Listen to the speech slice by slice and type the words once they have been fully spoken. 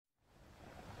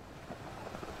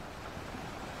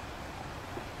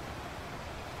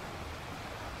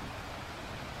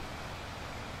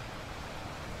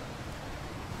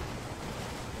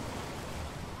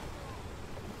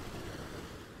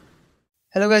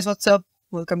Hello guys, what's up?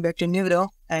 Welcome back to a new video,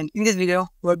 and in this video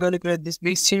we're going to create this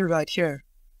big scene right here.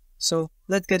 So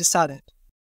let's get started.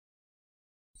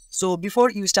 So before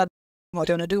you start, what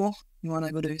you want to do, you want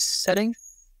to go to settings,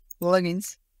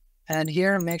 plugins, and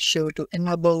here make sure to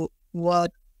enable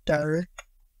water.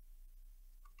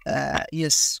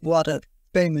 Water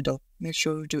perimeter. Make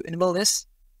sure to enable this.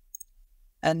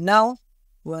 And now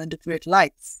we want to create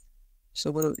lights.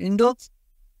 So go to Windows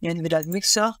and with that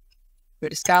mixer,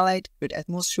 create skylight, create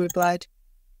atmospheric light,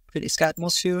 create sky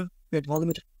atmosphere, create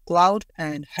volumetric cloud,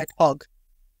 and hedgehog.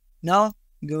 Now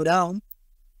go down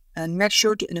and make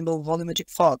sure to enable volumetric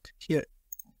fog here.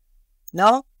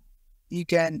 Now you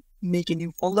can make a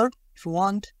new folder if you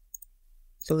want.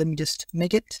 So let me just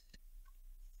make it.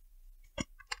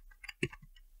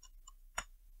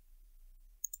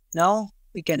 Now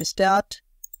we can start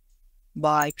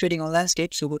by creating a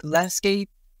landscape. So go to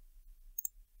landscape,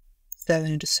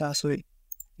 7 into sorry.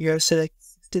 Here select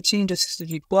 16 to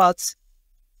 63 quads,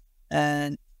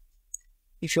 and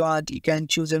if you want, you can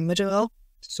choose a material.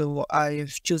 So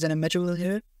I've chosen a material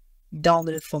here,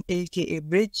 download it from aka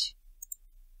bridge,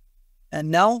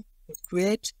 and now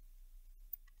create.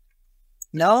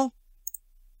 Now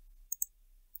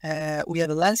we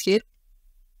have a landscape.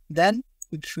 Then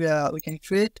we can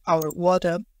create our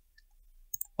water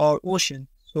or ocean.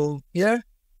 So here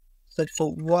search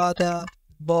for water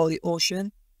body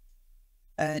ocean,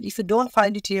 and if you don't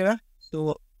find it here,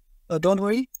 so don't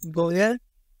worry, go here,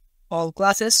 all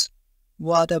classes,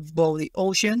 water body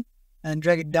ocean, and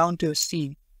drag it down to a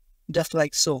scene just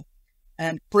like so,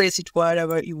 and place it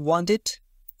wherever you want it.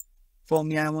 For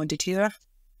me, I want it here.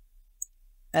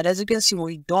 And as you can see,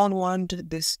 we don't want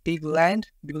this big land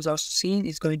because our scene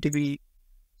is going to be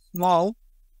small.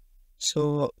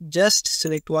 So just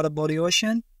select water body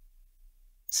ocean,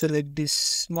 select these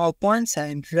small points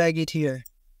and drag it here.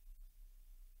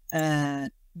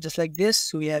 And just like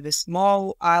this, we have a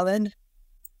small island,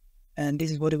 and this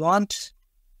is what we want.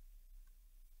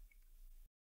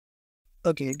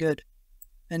 Okay, good.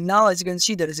 And now as you can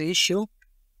see, there is an issue.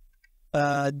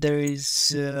 There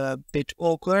is a bit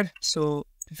awkward. So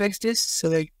to fix this,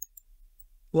 select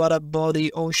water body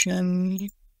ocean.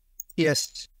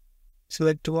 Yes,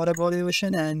 select water body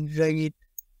ocean and drag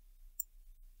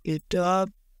it up,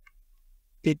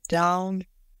 it down.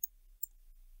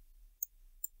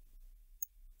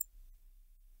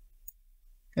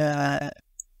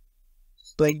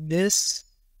 Like this.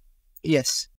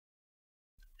 Yes.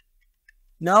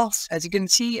 Now, as you can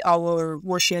see, our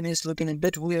ocean is looking a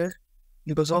bit weird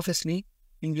because obviously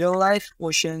in real life,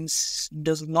 oceans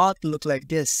does not look like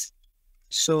this.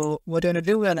 So what I'm gonna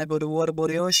do, when I go to water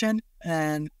body ocean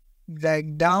and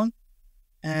drag down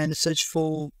and search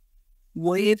for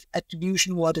wave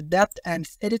attribution water depth and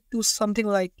set it to something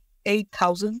like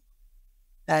 8,000.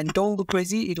 And don't look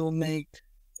crazy, it will make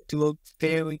it look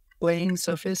very plain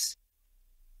surface.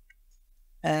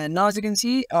 And now as you can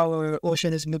see, our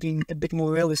ocean is looking a bit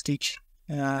more realistic.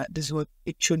 This is what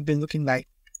it should be looking like.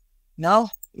 Now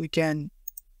we can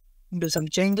do some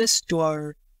changes to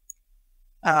our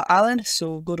island.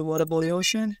 So go to water body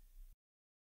ocean,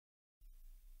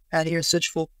 and here search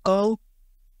for color.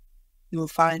 You will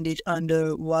find it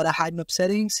under water height map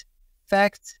settings,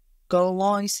 effects, color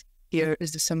noise. Here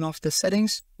is the sum of the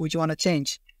settings which you want to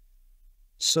change.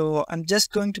 So I'm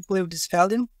just going to play with this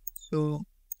value. So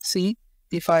see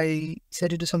if I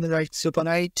set it to something like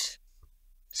 0.8.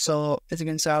 So as you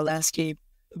can see, our landscape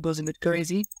goes a bit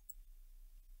crazy.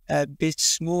 A bit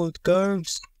smooth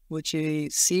curves, which you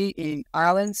see in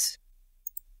islands.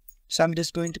 So I'm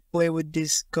just going to play with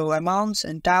these color amounts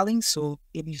and tiling. So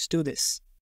let me just do this.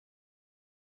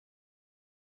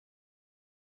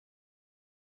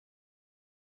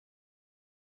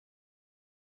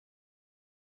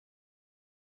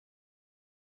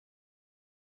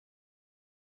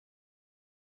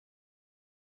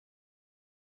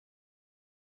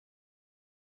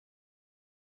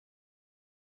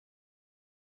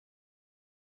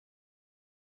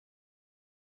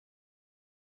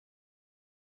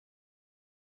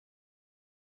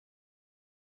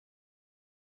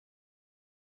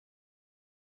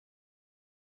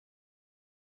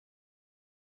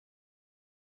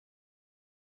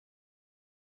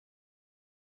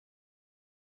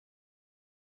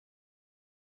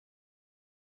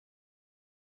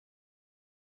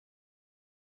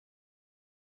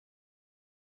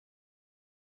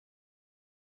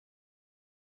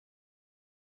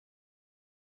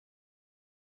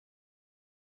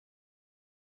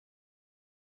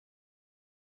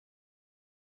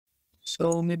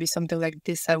 So maybe something like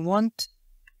this I want.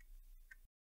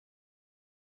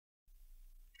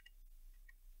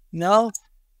 Now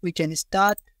we can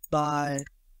start by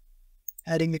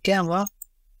adding the camera.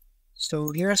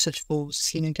 So here, search for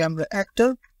scene camera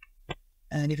actor,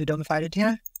 and if you don't find it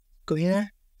here, go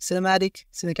here, cinematic,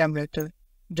 scene camera actor,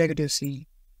 drag it to your scene.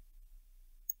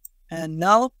 And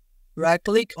now right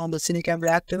click on the scene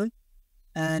camera actor,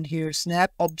 and here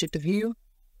snap object view,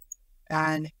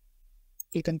 and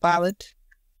you can compile it.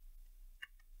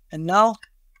 And now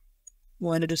we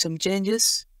want to do some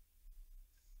changes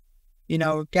in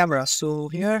our camera. So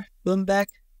here, boom back,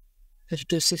 let's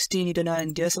do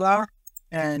 16:9 DSLR,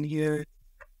 and here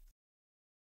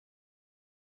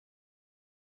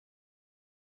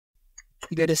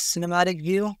you get a cinematic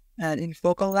view, and in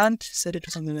focal length, set it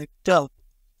to something like 12.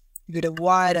 You get a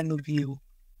wide angle view.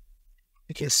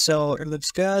 Okay, so it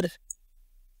looks good.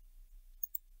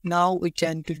 Now we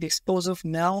can click the exposure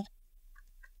from now.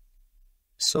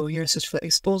 So here's just for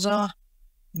exposure,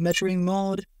 metering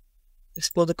mode,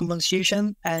 exposure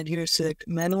compensation, and here select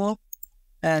manual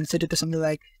and set it to something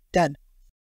like 10.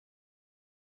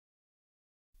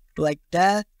 Like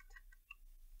that.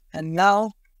 And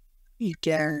now you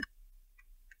can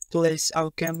place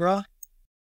our camera.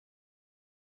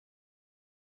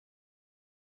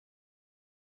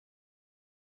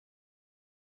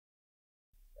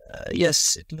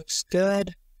 Yes, it looks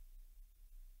good.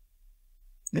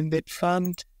 A bit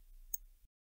font.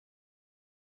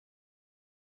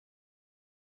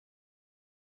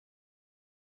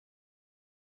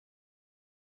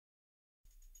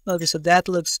 Okay, so that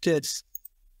looks good.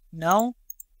 Now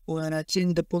we're gonna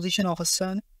change the position of a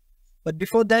sun. But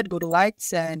before that, go to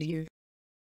lights and here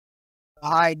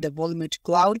hide the volumetric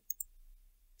cloud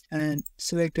and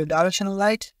select the directional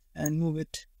light and move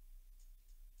it.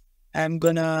 I'm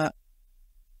gonna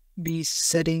be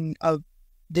setting up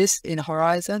this in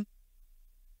horizon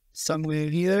somewhere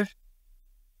here.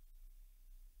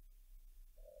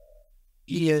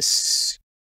 Yes,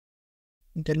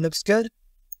 that looks good.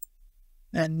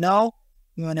 And now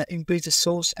we want to increase the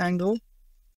source angle.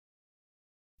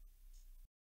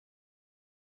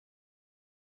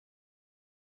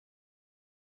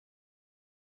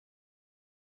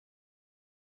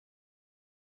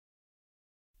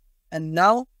 And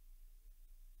now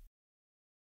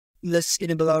let's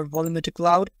enable our volumetric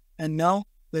cloud. And now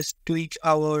let's tweak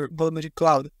our volumetric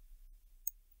cloud.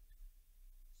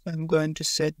 I'm going to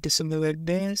set this something like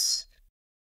this.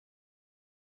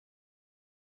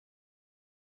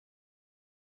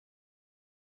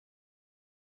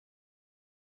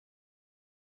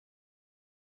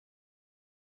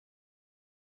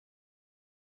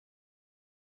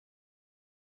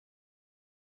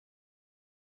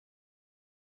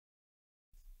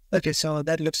 Okay, so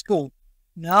that looks cool.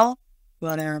 Now we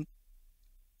wanna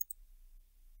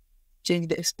change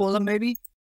the exposure maybe.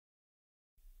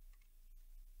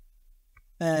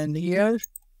 And here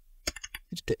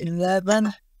it's the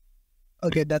 11.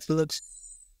 Okay, that looks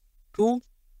cool.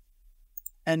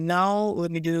 And now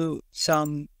let me do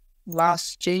some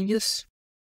last changes.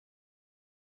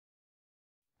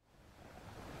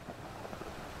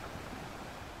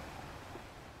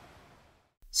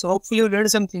 So hopefully you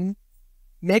learned something.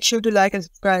 Make sure to like and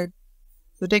subscribe.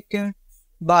 So take care.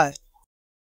 Bye.